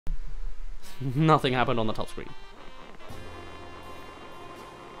Nothing happened on the top screen.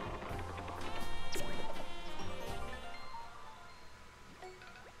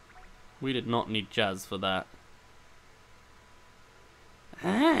 We did not need jazz for that.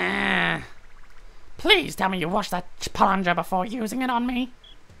 Please tell me you washed that plunger before using it on me.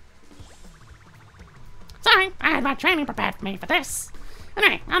 Sorry, I had my training prepared for me for this.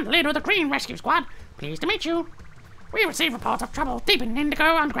 Anyway, I'm the leader of the Green Rescue Squad. Pleased to meet you. We received reports of trouble deep in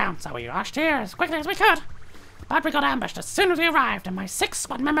Indigo Underground, so we rushed here as quickly as we could. But we got ambushed as soon as we arrived, and my 6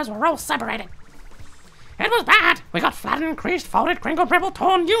 squad members were all separated. It was bad. We got flattened, creased, folded, crinkled, dribbled,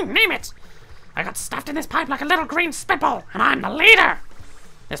 torn, you name it. I got stuffed in this pipe like a little green spitball, and I'm the leader.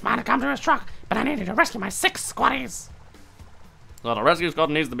 This man had come to his truck, but I needed to rescue my 6 squaddies. Well, the rescue squad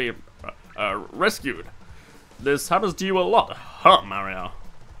needs to be rescued. This happens to you a lot, huh, Mario?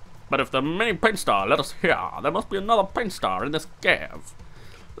 But if the mini paint star let us hear, there must be another paint star in this cave.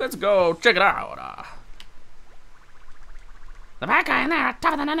 Let's go check it out. The bad guy in there are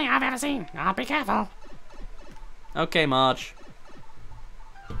tougher than any I've ever seen. I'll be careful. Okay, Marge.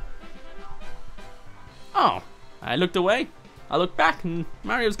 Oh, I looked away. I looked back and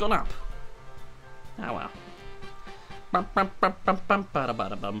Mario's gone up. Oh well.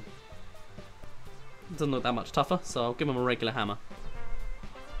 Doesn't look that much tougher, so I'll give him a regular hammer.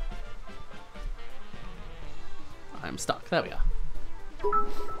 I'm stuck. There we are.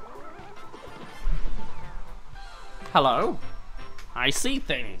 Hello? I see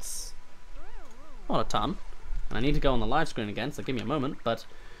things. Not a ton. And I need to go on the live screen again, so give me a moment, but...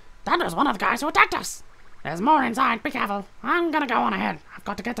 That was one of the guys who attacked us. There's more inside. Be careful. I'm gonna go on ahead. I've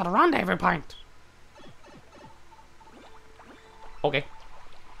got to get to the rendezvous point. Okay.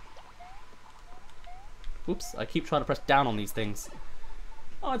 Oops, I keep trying to press down on these things.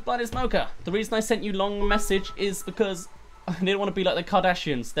 Oh, it's Blind Smoker. The reason I sent you long message is because I didn't want to be like the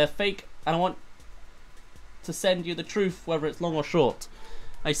Kardashians. They're fake, and I want to send you the truth, whether it's long or short.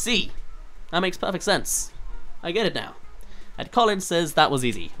 I see. That makes perfect sense. I get it now. And Colin says that was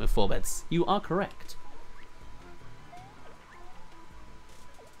easy with 4 beds. You are correct.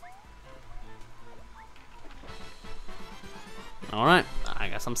 Alright, I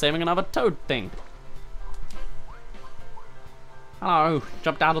guess I'm saving another toad thing. Hello,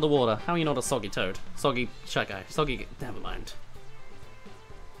 jumped out of the water. How are you not a soggy toad? Soggy shy guy. Soggy. Never mind.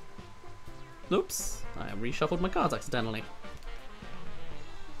 Oops, I reshuffled my cards accidentally.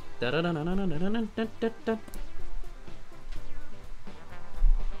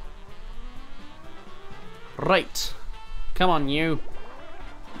 Right. Come on, you.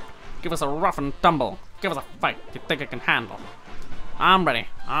 Give us a rough and tumble. Give us a fight you think I can handle. I'm ready.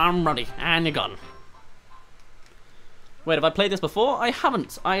 I'm ready. And you're gone. Wait, have I played this before? I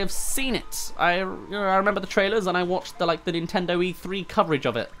haven't. I have seen it. I remember the trailers and I watched the Nintendo E3 coverage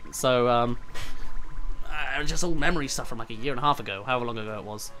of it. So, just all memory stuff from like a year and a half ago, however long ago it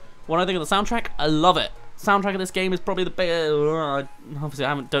was. What do I think of the soundtrack? I love it. Soundtrack of this game is probably the best. Obviously,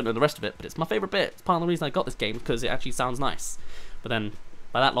 don't know the rest of it, but it's my favorite bit. It's part of the reason I got this game because it actually sounds nice. But then,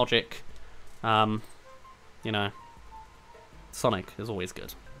 by that logic, you know, Sonic is always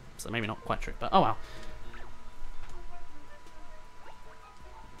good. So maybe not quite true, but oh well.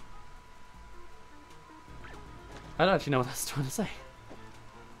 I don't actually know what that's trying to say.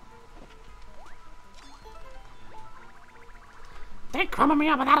 They crumbled me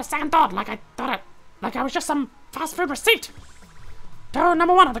up without a second thought, like I was just some fast food receipt. Toad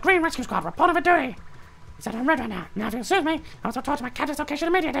number 1 of the Green Rescue Squad, reporting for duty. He said I'm red right now. Now if you'll excuse me, I was report to my captain's location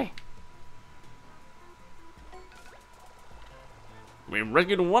immediately. We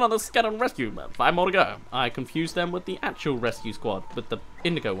rescued one of the scattered rescue, 5 more to go. I confused them with the actual rescue squad, with the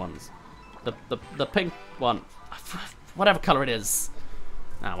indigo ones. The pink one. Whatever colour it is.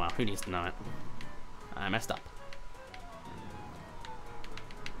 Oh well, who needs to know it? I messed up.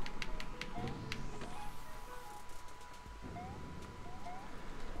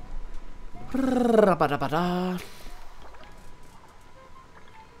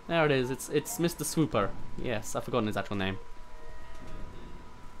 There it is, it's Mr. Swooper. Yes, I've forgotten his actual name.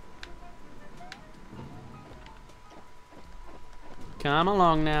 Come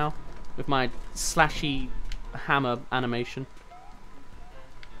along now, with my slashy hammer animation.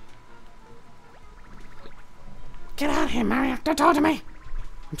 Get out of here, Mario. Don't talk to me.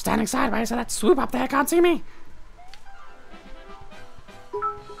 I'm standing sideways so that swoop up there can't see me.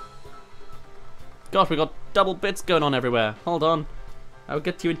 Gosh, we got double bits going on everywhere. Hold on. I'll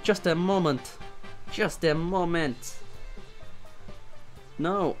get to you in just a moment. Just a moment.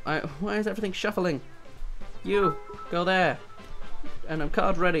 No, why is everything shuffling? You, go there. And I'm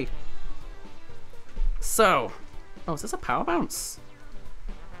card ready. So. Oh, is this a power bounce?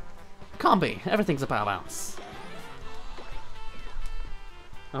 Can't be. Everything's a power bounce.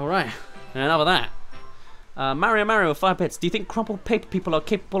 Alright. Enough of that. Mario with 5 bits. Do you think crumpled paper people are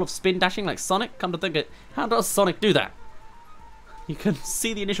capable of spin dashing like Sonic? Come to think of it, how does Sonic do that? You can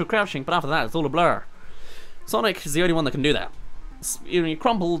see the initial crouching, but after that it's all a blur. Sonic is the only one that can do that. When you're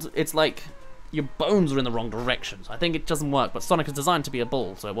crumpled, it's like your bones are in the wrong direction. So I think it doesn't work, but Sonic is designed to be a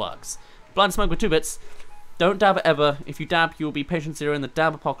ball, so it works. Blind Smoke with 2 bits. Don't dab it ever. If you dab, you'll be patient zero in the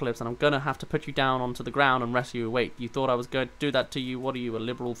dab apocalypse, and I'm gonna have to put you down onto the ground and rescue you. Wait, you thought I was going to do that to you? What are you, a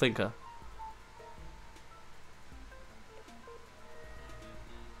liberal thinker?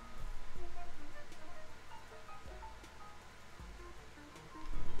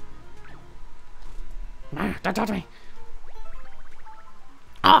 No, don't touch me.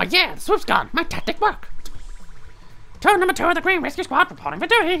 Oh yeah, the swoop's gone. My tactic worked. Tour number 2 of the Green Rescue Squad reporting for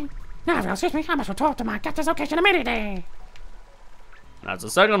duty. Now, if you'll excuse me, I must report to my captain's location immediately. That's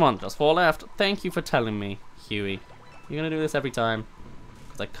the second one, just 4 left. Thank you for telling me, Huey. You're gonna do this every time,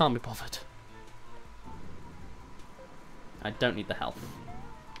 because I can't be bothered. I don't need the health.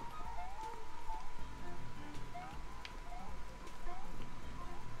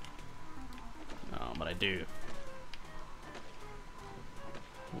 Oh, but I do.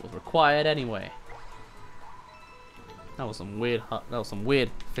 It was required anyway. That was some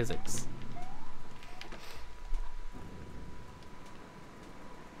weird physics.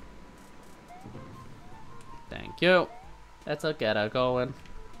 Thank you. Let's get her going.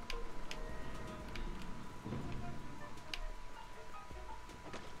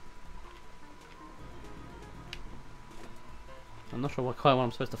 I'm not sure quite what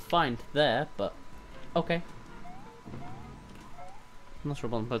I'm supposed to find there, but okay. I'm not sure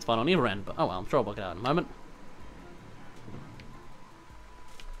what I'm supposed to find on either end, but oh well, I'm sure I'll work it out in a moment.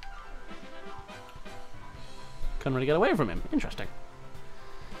 Couldn't really get away from him. Interesting.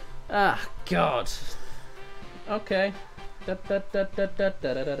 Ah, God. Okay.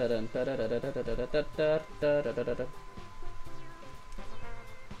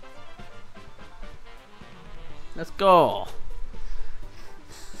 Let's go.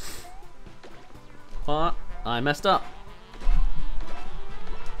 What? I messed up.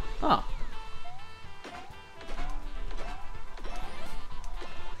 Oh.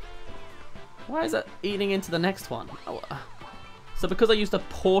 Why is that eating into the next one? Oh, so because I used a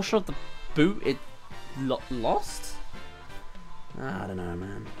portion of the boot, it lost? I don't know,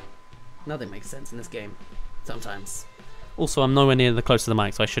 man. Nothing makes sense in this game. Sometimes. Also, I'm nowhere near the close to the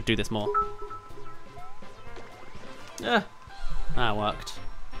mic, so I should do this more. Yeah, that worked.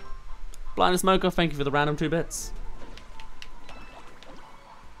 Blind Smoker, thank you for the random 2 bits.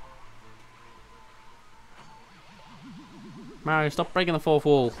 Mario, stop breaking the 4th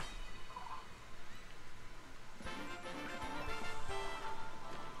wall.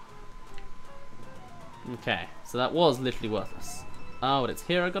 Okay, so that was literally worthless. Oh, but it's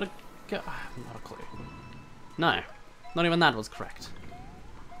here I gotta go. Not a clue. No, not even that was correct.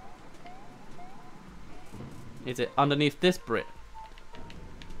 Is it underneath this brick?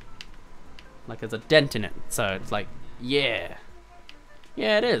 Like there's a dent in it, so it's like, yeah.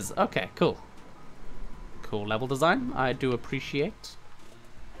 Yeah, it is. Okay, cool. Cool level design, I do appreciate.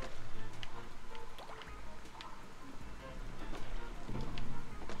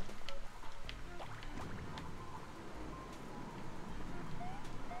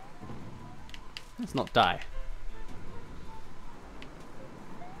 Let's not die.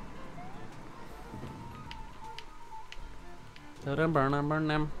 Burn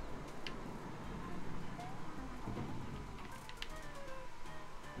them.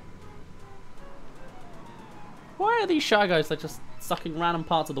 Why are these Shy Guys like just sucking random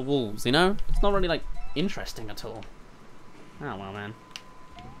parts of the walls, you know? It's not really like interesting at all. Oh well, man.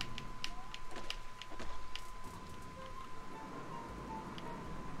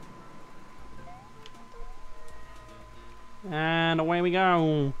 And away we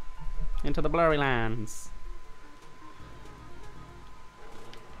go into the blurry lands.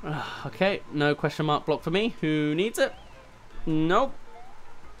 Okay, no question mark block for me. Who needs it? Nope.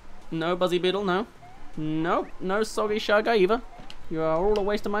 No Buzzy Beetle, no. Nope, no Soggy Shy Guy either. You are all a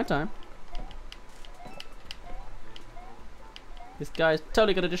waste of my time. This guy is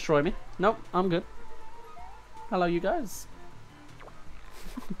totally gonna destroy me. Nope, I'm good. Hello, you guys.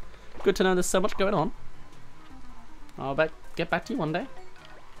 Good to know there's so much going on. I'll get back to you one day.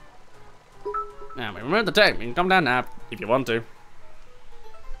 Now, remember the time. You can come down now if you want to.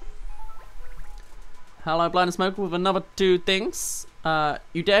 Hello, Blind Smoker, with another 2 things.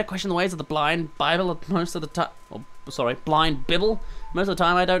 You dare question the ways of the blind Bible most of the time. Oh, sorry, blind Bibble. Most of the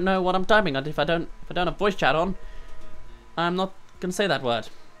time, I don't know what I'm typing. And if I don't have voice chat on, I'm not gonna say that word.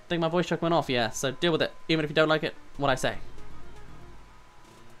 think my voice check went off, yeah, so deal with it, even if you don't like it, what I say.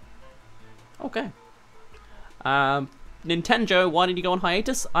 Okay. Nintendo, why did you go on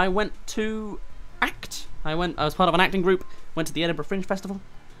hiatus? I went to act. I was part of an acting group, went to the Edinburgh Fringe Festival.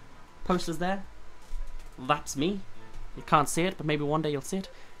 Posters there. That's me. You can't see it, but maybe one day you'll see it.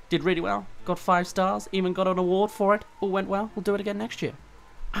 Did really well, got 5 stars, even got an award for it. All went well, we'll do it again next year.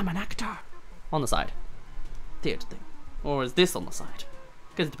 I'm an actor. On the side. Theatre thing. Or is this on the side?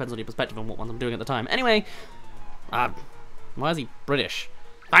 Because it depends on your perspective on what ones I'm doing at the time. Anyway, why is he British?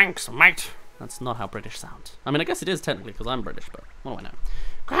 Thanks, mate. That's not how British sound. I mean, I guess it is technically because I'm British, but what do I know?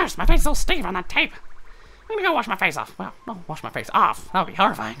 Gross, my face is all stiff on that tape. I'm gonna go wash my face off. Well, not wash my face off. That would be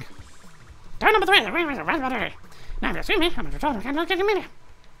horrifying. Door number 3. Now, if you excuse me, I'm gonna return to the media.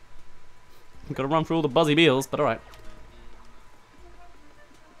 You've got to run through all the buzzy beels, but alright.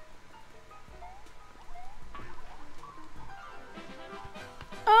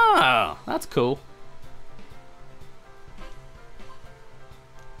 Oh, that's cool.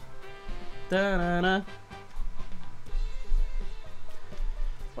 Da-da-da.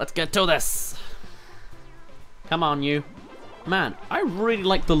 Let's get to this. Come on, you. Man, I really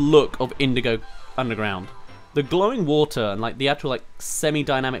like the look of Indigo Underground. The glowing water and like the actual like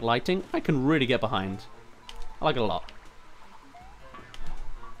semi-dynamic lighting, I can really get behind. I like it a lot.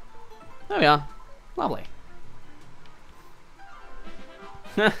 There we are. Lovely.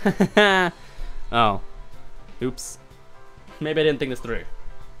 Oh. Oops. Maybe I didn't think this through.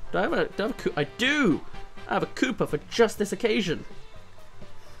 Do I have a I do! I have a Koopa for just this occasion.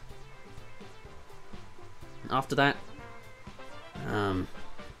 After that, I don't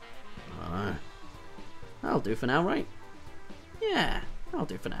know. That'll do for now, right? Yeah, that'll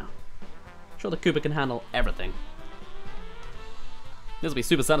do for now. I'm sure the Koopa can handle everything. This will be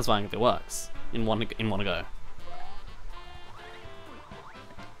super satisfying if it works in one go.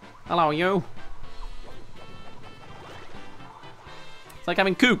 Hello, you. It's like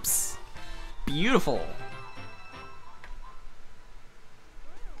having Koops. Beautiful.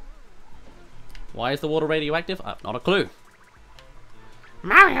 Why is the water radioactive? I've not a clue.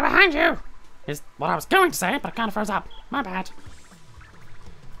 Mario, behind you! Is what I was going to say, but it kind of froze up. My bad.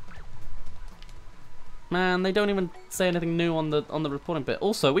 Man, they don't even say anything new on the reporting bit.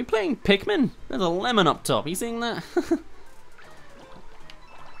 Also, are we playing Pikmin? There's a lemon up top. Are you seeing that?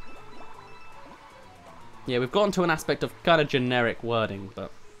 Yeah, we've gotten to an aspect of kind of generic wording,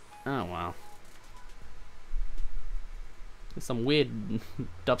 but oh wow. There's some weird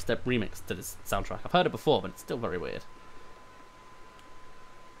dubstep remix to this soundtrack. I've heard it before, but it's still very weird.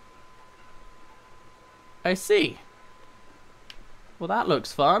 I see. Well, that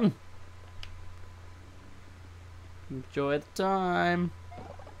looks fun. Enjoy the time.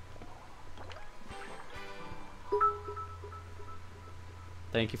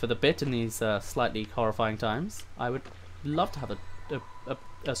 Thank you for the bit in these slightly horrifying times. I would love to have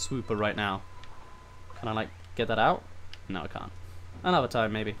a swooper right now. Can I, like, get that out? No, I can't. Another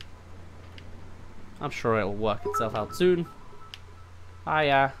time, maybe. I'm sure it'll work itself out soon.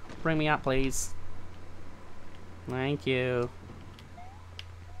 Hiya. Bring me up, please. Thank you.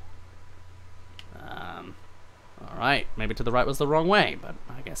 Alright. Maybe to the right was the wrong way, but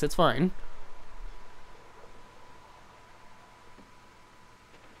I guess it's fine.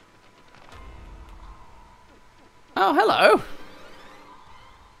 Oh, hello.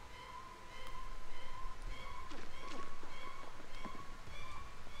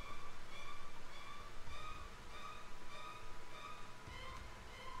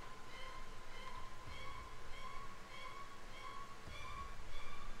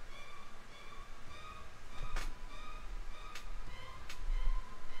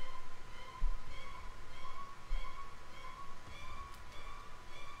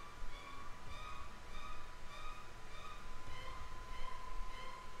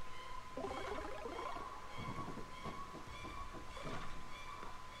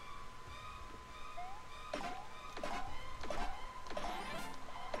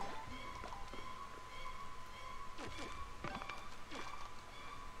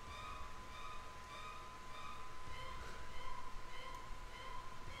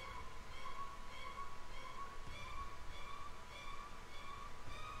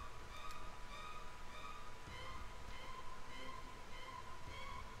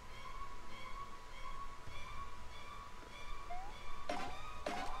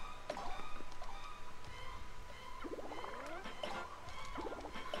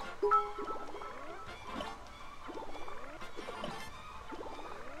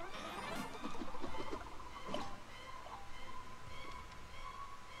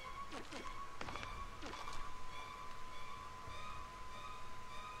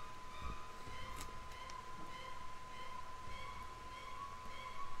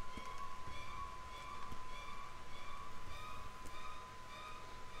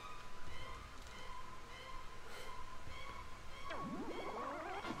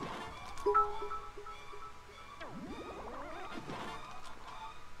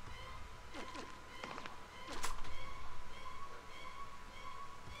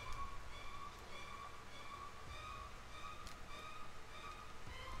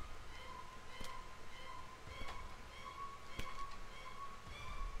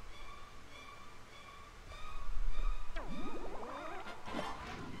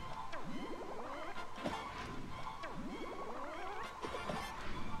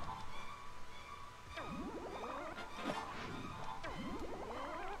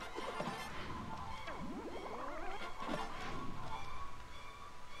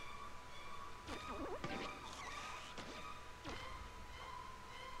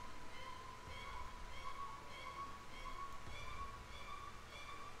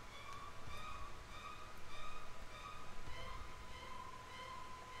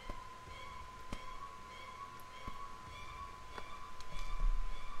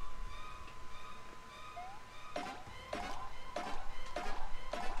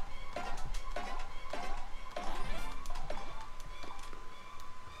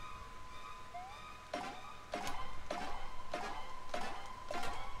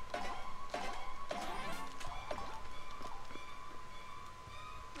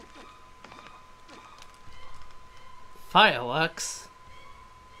 Fireworks?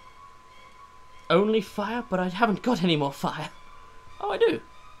 Only fire? But I haven't got any more fire. Oh, I do.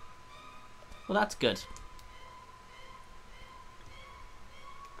 Well, that's good.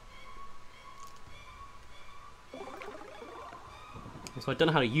 So I don't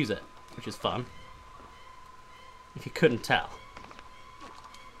know how to use it, which is fun. If you couldn't tell.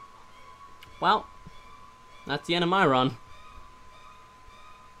 Well, that's the end of my run.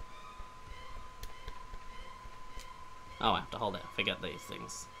 Oh, I have to hold it. Forget these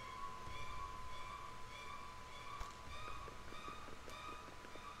things.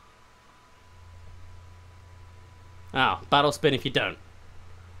 Oh, battle spin if you don't.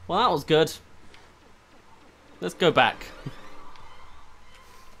 Well, that was good. Let's go back.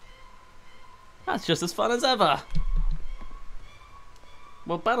 That's just as fun as ever.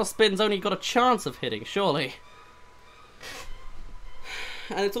 Well, battle spin's only got a chance of hitting, surely.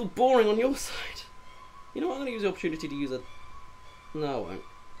 And it's all boring on your side. You know what, I'm going to use the opportunity to use a... No, I won't.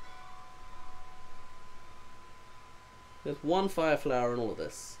 There's one fire flower in all of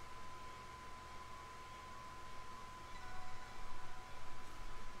this.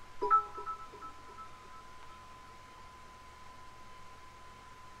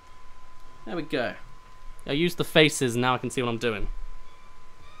 There we go. I used the faces and now I can see what I'm doing.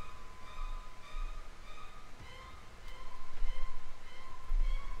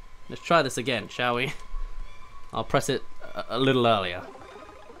 Let's try this again, shall we? I'll press it a little earlier.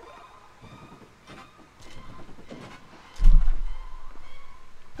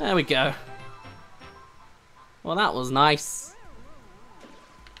 There we go. Well, that was nice.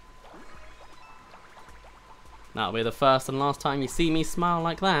 That'll be the first and last time you see me smile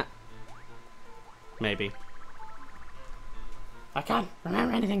like that. Maybe. I can't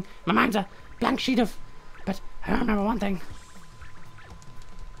remember anything. My mind's a blank sheet of... But I remember one thing.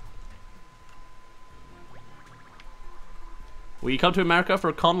 Will you come to America for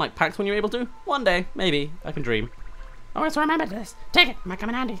a con like PAX when you're able to? One day, maybe. I can dream. Always remember this. Take it. Might come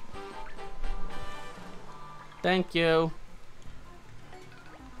in handy. Thank you.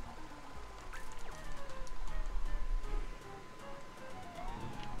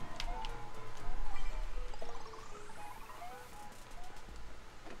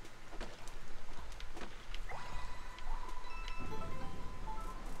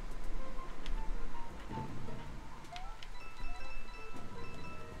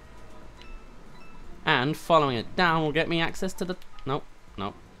 And following it down will get me access to the... Nope,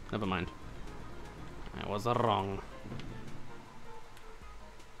 nope, never mind. I was wrong.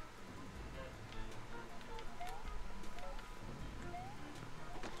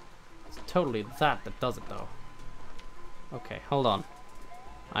 It's totally that does it though. Okay, hold on.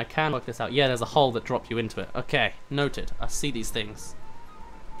 I can work this out. Yeah, there's a hole that dropped you into it. Okay, noted. I see these things.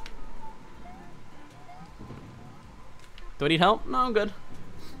 Do I need help? No, I'm good.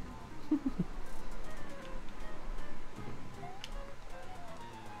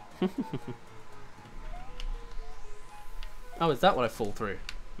 Oh, is that what I fall through?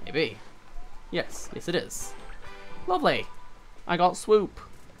 Maybe. Yes, yes it is. Lovely. I got swoop.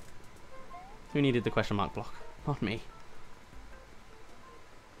 Who needed the question mark block? Not me.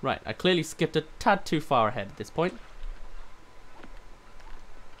 Right, I clearly skipped a tad too far ahead at this point.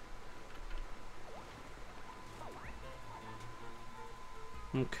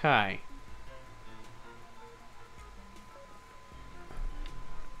 Okay.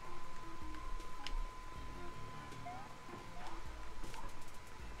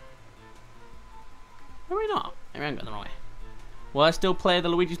 Maybe not. Maybe I'm going the wrong way. Will I still play the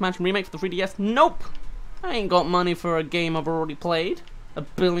Luigi's Mansion remake for the 3DS? Nope! I ain't got money for a game I've already played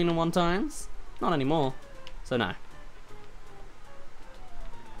 1,000,000,001 times. Not anymore. So no.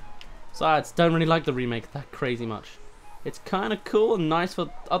 Besides, don't really like the remake that crazy much. It's kind of cool and nice for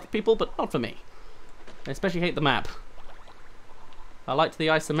other people, but not for me. I especially hate the map. I liked the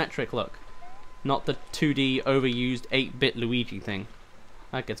isometric look, not the 2D overused 8-bit Luigi thing.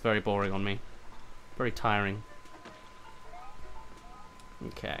 That gets very boring on me. Very tiring.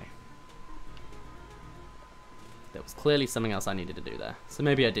 Okay. There was clearly something else I needed to do there, so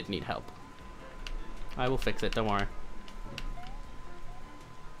maybe I did need help. I will fix it, don't worry.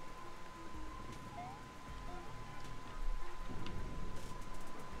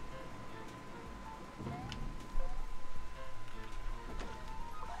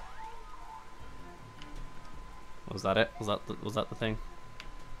 Was that it? Was that the thing?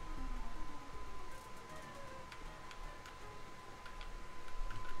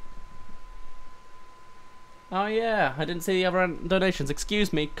 Oh yeah, I didn't see the other donations.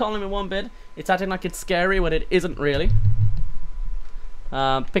 Excuse me, calling me one bit. It's acting like it's scary when it isn't really.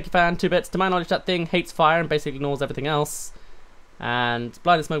 Picky fan, 2 bits. To my knowledge, that thing hates fire and basically ignores everything else. And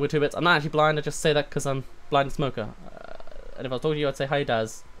blinded smoker with 2 bits. I'm not actually blind, I just say that because I'm blinded smoker. And if I was talking to you, I'd say, hi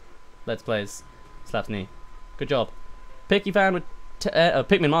Daz. Let's plays. Slaps knee. Good job. Picky fan with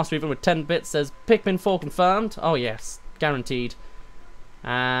Pikmin Master even with 10 bits says Pikmin 4 confirmed. Oh yes, guaranteed.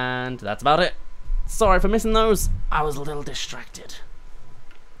 And that's about it. Sorry for missing those. I was a little distracted.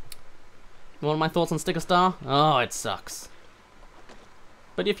 What are my thoughts on Sticker Star? Oh, it sucks.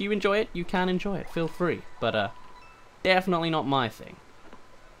 But if you enjoy it, you can enjoy it. Feel free. But definitely not my thing.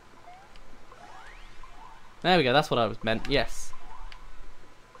 There we go. That's what I was meant. Yes.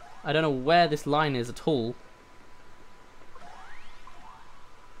 I don't know where this line is at all.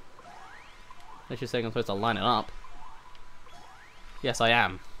 Unless you're saying I'm supposed to line it up. Yes, I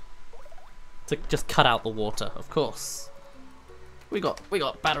am. To just cut out the water, of course. We got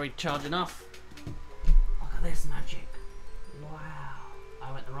battery charge enough. Look at this magic. Wow.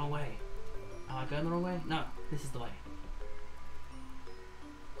 I went the wrong way. Am I going the wrong way? No, this is the way.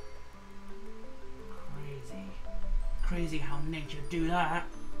 Crazy. Crazy how nature do that.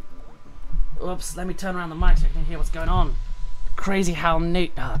 Oops, let me turn around the mic so I can hear what's going on. Crazy how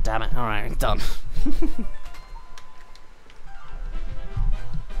neat. Oh, damn it. Alright, done.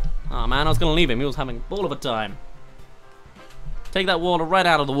 Oh man, I was gonna leave him. He was having a ball of a time. Take that water right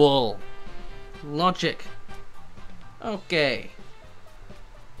out of the wall. Logic. Okay.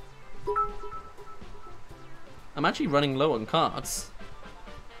 I'm actually running low on cards.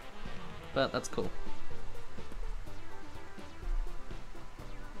 But that's cool.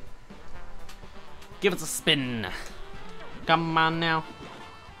 Give us a spin. Come on now.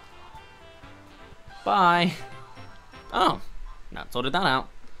 Bye. Oh, that sorted that out.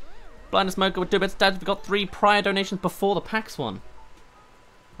 Blinded Smoker with 2 bits. Dad, we got 3 prior donations before the PAX one.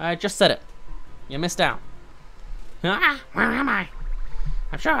 I just said it. You missed out. Ah, where am I?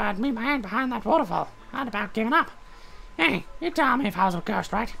 I'm sure I'd meet my hand behind that waterfall. I'd about given up. Hey, you tell me if I was a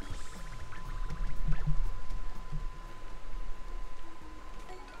ghost, right?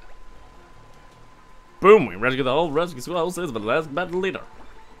 Boom, we rescue the whole rescue squad, says the last battle leader.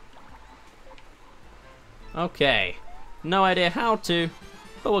 Okay. No idea how to,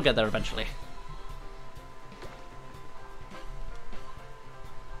 but we'll get there eventually.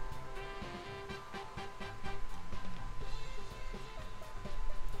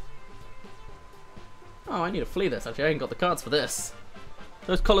 Oh, I need to flee this. Actually, I ain't got the cards for this.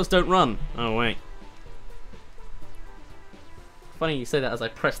 Those collars don't run. Oh, wait. Funny you say that as I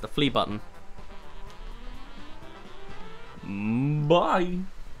press the flee button. Bye.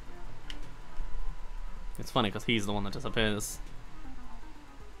 It's funny because he's the one that disappears.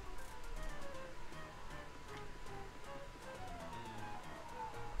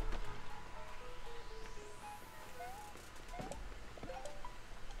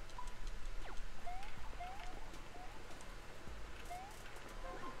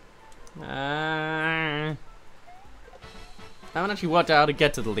 I haven't actually worked out how to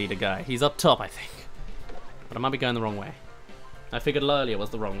get to the leader guy. He's up top, I think. But I might be going the wrong way. I figured earlier was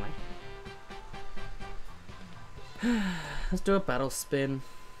the wrong way. Let's do a battle spin.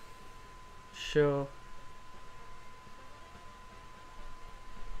 Sure.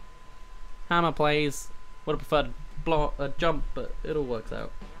 Hammer plays. Would have preferred a jump, but it all works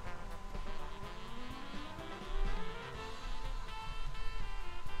out.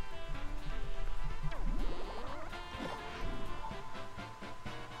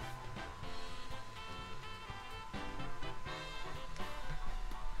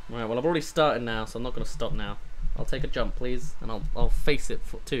 Right, well I've already started now, so I'm not going to stop now. I'll take a jump, please, and I'll face it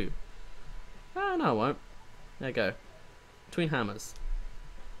for 2. Ah, no I won't. There you go. Between hammers.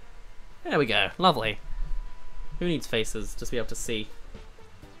 There we go. Lovely. Who needs faces? Just to be able to see.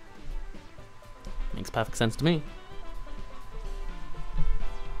 Makes perfect sense to me.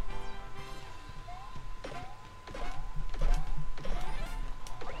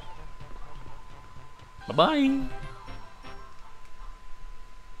 Bye-bye.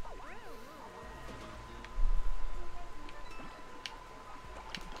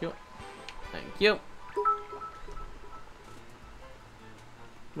 Thank you.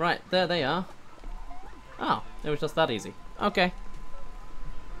 Right, there they are. Oh, it was just that easy. Okay.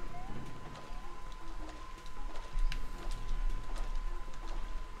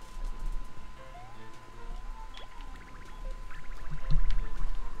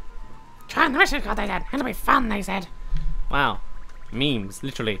 Try and the rescue squad, they said. It'll be fun, they said. Wow. Memes,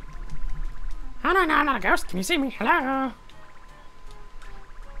 literally. How do I know I'm not a ghost? Can you see me? Hello?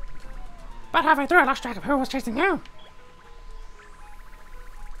 But halfway through, I lost track of who was chasing who.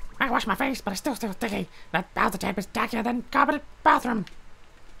 I washed my face, but it's still sticky. That bathtub tape is tackier than carpeted bathroom.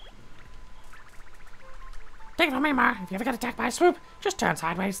 Take it from me, Mar. If you ever get attacked by a swoop, just turn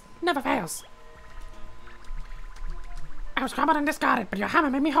sideways. Never fails. I was scrambled and discarded, but your hammer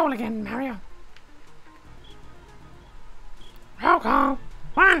made me whole again, Mario. Roll call.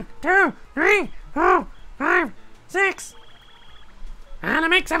 1, 2, 3, 4, 5, 6. And I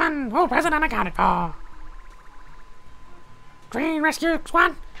make 7. All present and accounted for. Green Rescue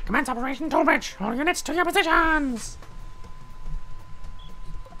Squad, commence Operation Tollbridge. All units to your positions.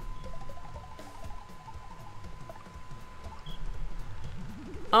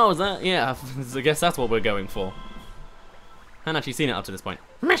 Oh, is that? Yeah, I guess that's what we're going for. I hadn't actually seen it up to this point.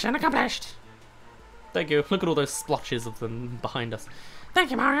 Mission accomplished. Thank you. Look at all those splotches of them behind us. Thank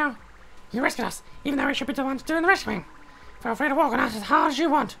you, Mario. You rescued us, even though we should be the ones doing the rescuing. Feel free to walk on us as hard as you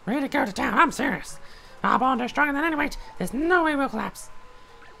want. Really go to town, I'm serious. Our bond is stronger than any weight. There's no way we'll collapse.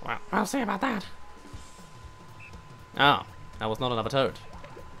 Well, we'll see about that. Ah, that was not another toad.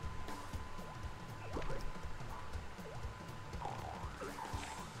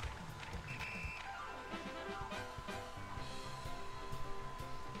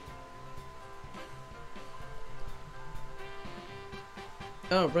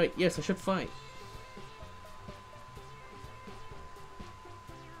 Oh, right, yes, I should fight.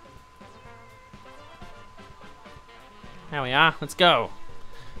 There we are, let's go.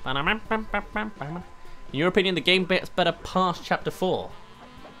 In your opinion, the game gets better past Chapter 4.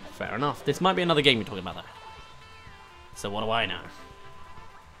 Fair enough, this might be another game you're talking about though. So what do I know?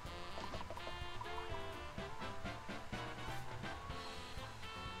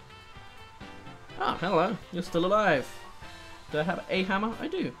 Oh, hello, you're still alive. Do I have a hammer? I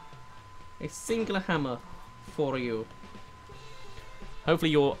do. A singular hammer for you.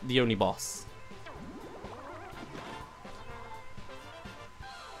 Hopefully you're the only boss.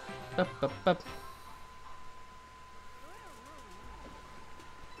 Up, up, up.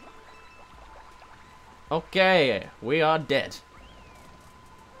 Okay, we are dead.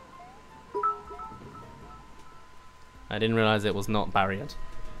 I didn't realize it was not barriered.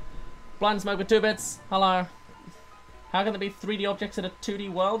 Blind smoke with 2 bits. Hello. How can there be 3D objects in a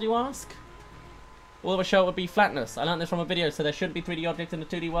 2D world, you ask? All of a show would be flatness. I learned this from a video, so there shouldn't be 3D objects in a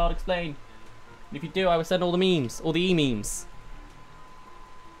 2D world. Explain. And if you do, I will send all the memes, all the e-memes.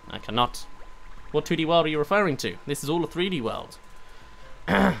 I cannot. What 2D world are you referring to? This is all a 3D world.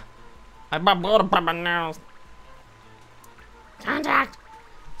 I'm bored of my nose. Contact!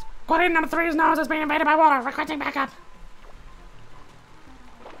 Squad number 3's nose is being invaded by water. Requesting backup.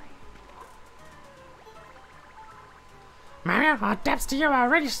 Mario, our depths to you are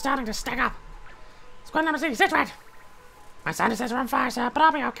already starting to stack up. Squad number 3, sit right. My sinuses are on fire, sir, but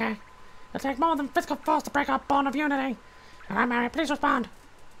I'll be okay. It'll take more than physical force to break our bond of unity. Alright, Mario, please respond.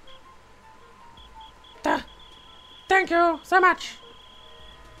 Thank you so much.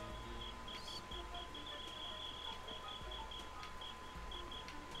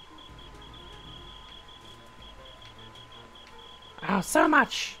 Oh, so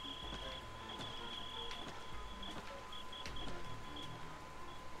much.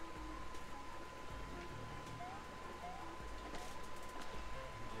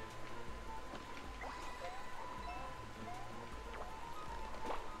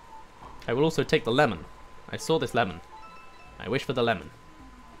 I will also take the lemon. I saw this lemon. I wish for the lemon.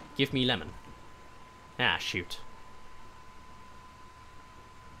 Give me lemon. Ah, shoot.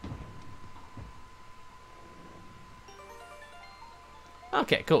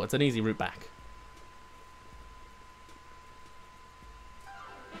 Okay, cool. It's an easy route back.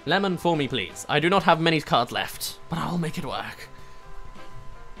 Lemon for me, please. I do not have many cards left, but I'll make it work.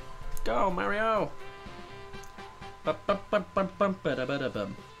 Go, Mario!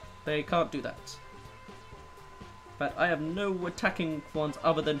 They can't do that. But I have no attacking ones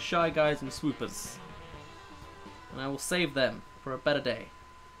other than Shy Guys and Swoopers. And I will save them for a better day.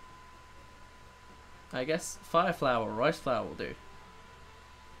 I guess Fire Flower or Rice Flower will do.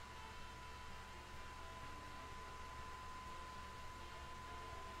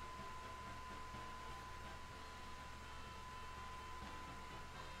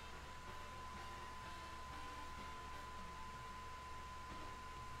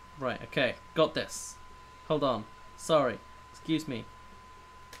 Right, okay, got this. Hold on. Sorry. Excuse me.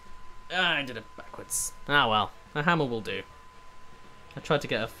 Ah, I did it backwards. Ah well, a hammer will do. I tried to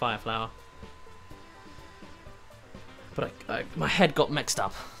get a fire flower. But my head got mixed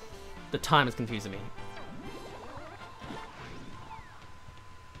up. The time is confusing me.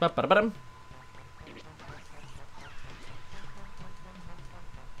 Ba-ba-da-ba-dum.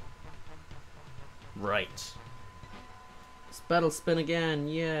 Right. Battle spin again,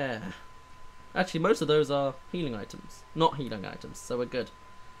 yeah. Actually, most of those are healing items, not healing items, so we're good.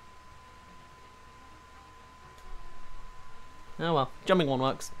 Oh well, jumping one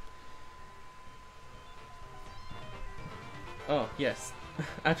works. Oh, yes.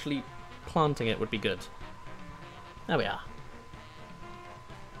 Actually, planting it would be good. There we are.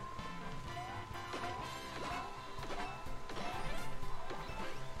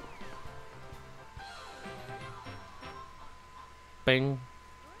 Bing.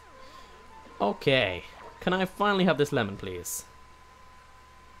 Okay. Can I finally have this lemon, please?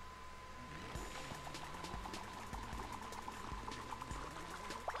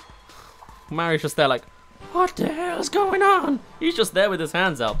 Mario's just there like, what the hell is going on? He's just there with his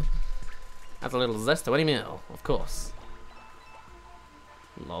hands up. That's a little zest to any meal, of course.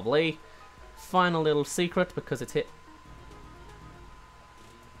 Lovely. Final little secret because it's hit.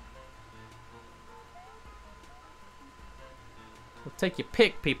 We'll take your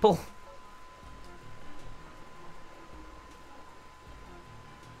pick, people.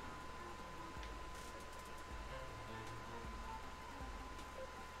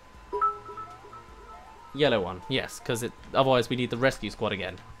 Yellow one, yes, because otherwise we need the rescue squad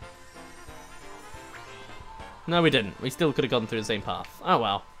again. No, we didn't. We still could have gone through the same path. Oh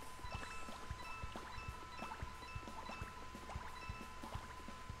well.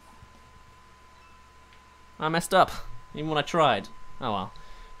 I messed up, even when I tried. Oh well.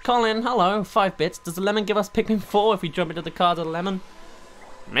 Colin, hello, 5 bits. Does the lemon give us Pikmin 4 if we jump into the card of the lemon?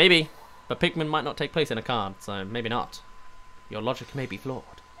 Maybe, but Pikmin might not take place in a card, so maybe not. Your logic may be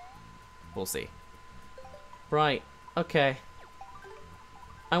flawed. We'll see. Right, okay.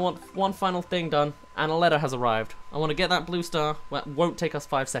 I want one final thing done, and a letter has arrived. I want to get that blue star, well, it won't take us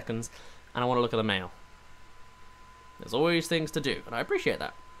 5 seconds, and I want to look at the mail. There's always things to do, and I appreciate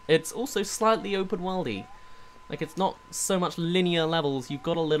that. It's also slightly open-worldy. Like, it's not so much linear levels, you've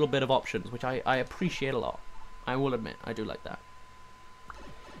got a little bit of options, which I appreciate a lot. I will admit, I do like that.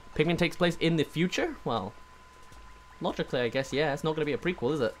 Pikmin takes place in the future? Well, logically, I guess, yeah, it's not going to be a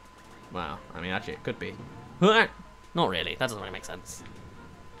prequel, is it? Wow, I mean, actually, it could be. Not really, that doesn't really make sense.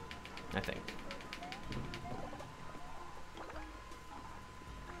 I think.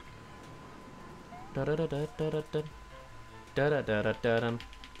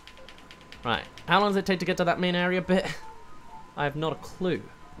 Right, how long does it take to get to that main area bit? I have not a clue.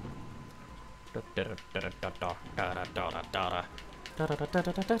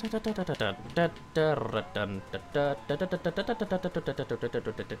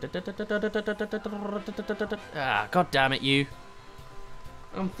 Ah, god damn it, you.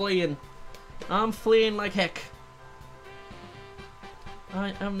 I'm fleeing. I'm fleeing like heck.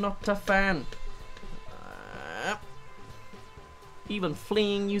 I am not a fan. Even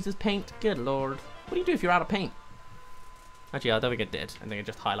fleeing uses paint. Good lord. What do you do if you're out of paint? Actually, I don't think it did. I think it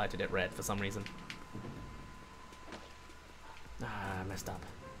just highlighted it red for some reason. Ah, I messed up.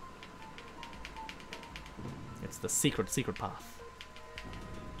 It's the secret path.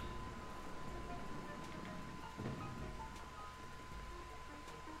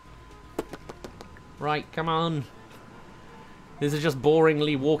 Right, come on. This is just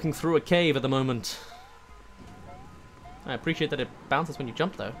boringly walking through a cave at the moment. I appreciate that it bounces when you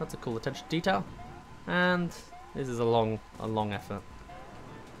jump though. That's a cool attention to detail. And this is a long effort.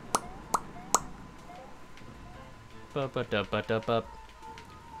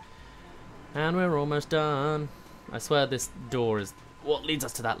 And we're almost done. I swear this door is what leads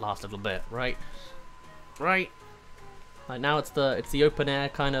us to that last little bit, right? Right. Like now it's the open air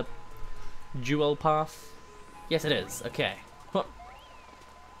kind of dual path. Yes it is. Okay. Huh.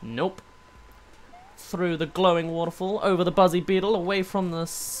 Nope. Through the glowing waterfall, over the buzzy beetle, away from the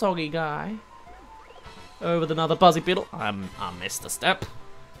soggy guy. Over another buzzy beetle. I missed a step.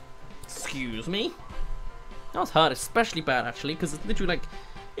 Excuse me. That was hard, especially bad actually, because it's literally like,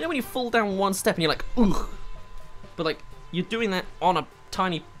 you know when you fall down one step and you're like, ugh. But like, you're doing that on a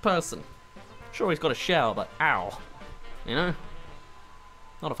tiny person. Sure, he's got a shell, but ow. You know?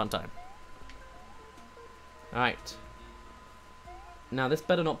 Not a fun time. Alright. Now this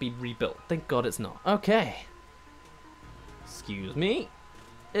better not be rebuilt. Thank God it's not. Okay. Excuse me.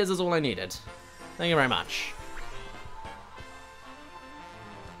 This is all I needed. Thank you very much.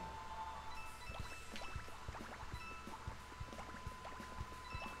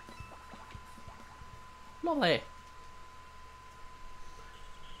 Lovely.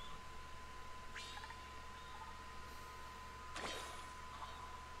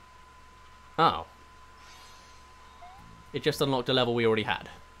 Oh. It just unlocked a level we already had.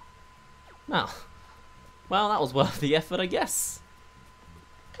 Well, that was worth the effort, I guess.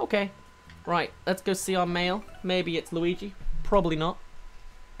 Okay. Right, let's go see our mail. Maybe it's Luigi. Probably not.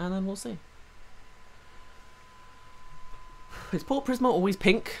 And then we'll see. Is Port Prisma always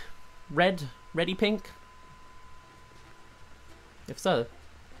pink? Red? Reddy pink? If so,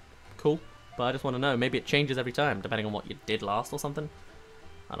 cool. But I just want to know. Maybe it changes every time, depending on what you did last or something.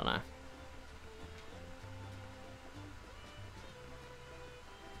 I don't know.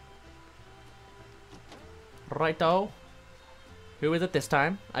 Righto. Who is it this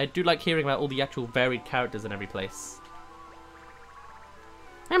time? I do like hearing about all the actual varied characters in every place.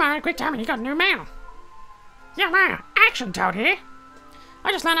 Hey Mario, quick time, you got new mail. Yeah, Mario, Action Toad here.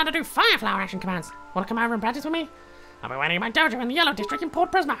 I just learned how to do fire flower action commands. Want to come over and practice with me? I'll be waiting in my dojo in the Yellow District in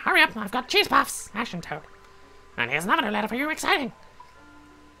Port Prisma. Hurry up, I've got cheese puffs. Action Toad. And here's another new letter for you, exciting.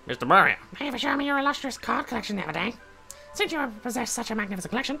 Mr. Mario. Thank you for showing me your illustrious card collection the other day. Since you possess such a magnificent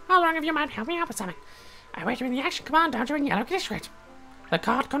collection, I was wondering if you might help me out with something. I wait you in the action command dojo in Yellow District. The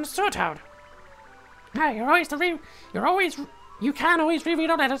card connoisseur Toad. Hey, you can always reread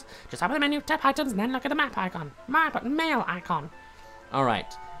our letters. Just open the menu, tap items, and then look at the map icon. Mail icon.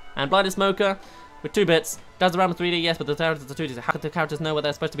 Alright. And Blind Smoker, with 2 bits, does around with 3D, yes, but the characters are 2D. How could the characters know where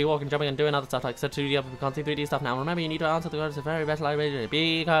they're supposed to be walking, jumping, and doing other stuff like said 2D up if we can't see 3D stuff now? Remember, you need to answer the questions very best library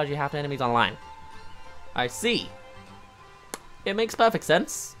because you have enemies online. I see. It makes perfect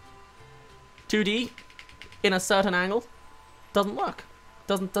sense. 2D in a certain angle doesn't work.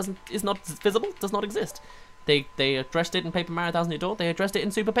 Is not visible, does not exist. They addressed it in Paper Mario 1000 Year Door, they addressed it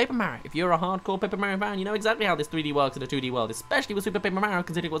in Super Paper Mario. If you're a hardcore Paper Mario fan, you know exactly how this 3D works in a 2D world, especially with Super Paper Mario,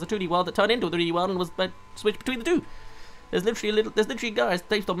 considering it was a 2D world that turned into a 3D world and was switched between the two. There's literally guys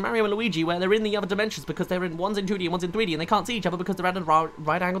based on Mario and Luigi where they're in the other dimensions because one's in 2D and one's in 3D and they can't see each other because they're at a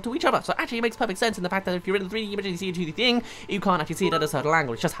right angle to each other. So actually it makes perfect sense in the fact that if you're in the 3D image and you see a 2D thing, you can't actually see it at a certain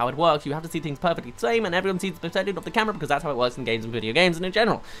angle. It's just how it works. You have to see things perfectly the same and everyone sees the perspective of the camera because that's how it works in games and video games and in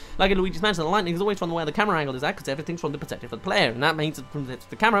general. Like in Luigi's Mansion, the lightning is always from where the camera angle is at because everything's from the perspective of the player and that means it's from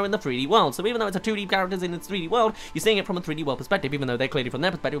the camera in the 3D world. So even though it's a 2D characters in its 3D world, you're seeing it from a 3D world perspective even though they're clearly from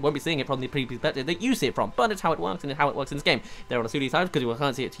their perspective, you won't be seeing it from the perspective that you see it from. But it's how it works and it's how it works in this game. They're on a 2D side because you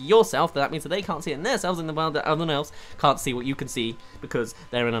can't see it to yourself, that means that they can't see it in themselves in the world that everyone else can't see what you can see because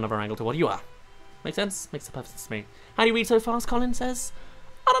they're in another angle to what you are. Make sense? Makes perfect sense to me. How do you read so fast, Colin says?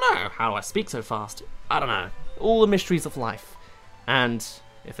 I don't know. How do I speak so fast? I don't know. All the mysteries of life. And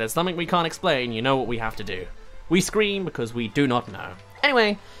if there's something we can't explain, you know what we have to do. We scream because we do not know.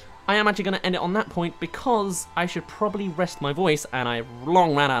 Anyway, I am actually going to end it on that point because I should probably rest my voice and I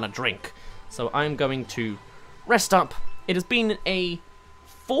long ran out of drink. So I'm going to rest up. It has been a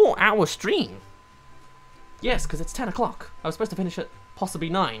 4-hour stream. Yes, because it's 10 o'clock. I was supposed to finish at possibly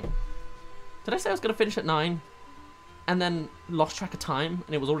 9. Did I say I was going to finish at 9? And then lost track of time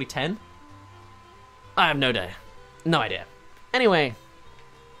and it was already 10? I have no idea. Anyway,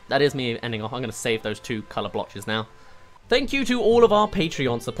 that is me ending off. I'm going to save those 2 colour blotches now. Thank you to all of our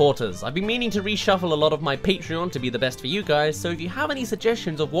Patreon supporters. I've been meaning to reshuffle a lot of my Patreon to be the best for you guys, so if you have any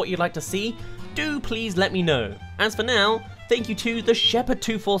suggestions of what you'd like to see, do please let me know. As for now, thank you to the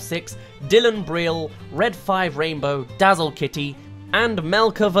Shepherd246, Dylan Brill, Red 5 Rainbow, DazzleKitty, and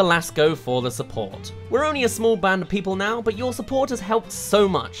Melchor Velasco for the support. We're only a small band of people now, but your support has helped so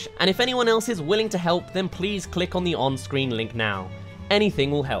much, and if anyone else is willing to help, then please click on the on-screen link now.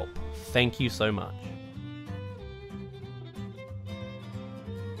 Anything will help. Thank you so much.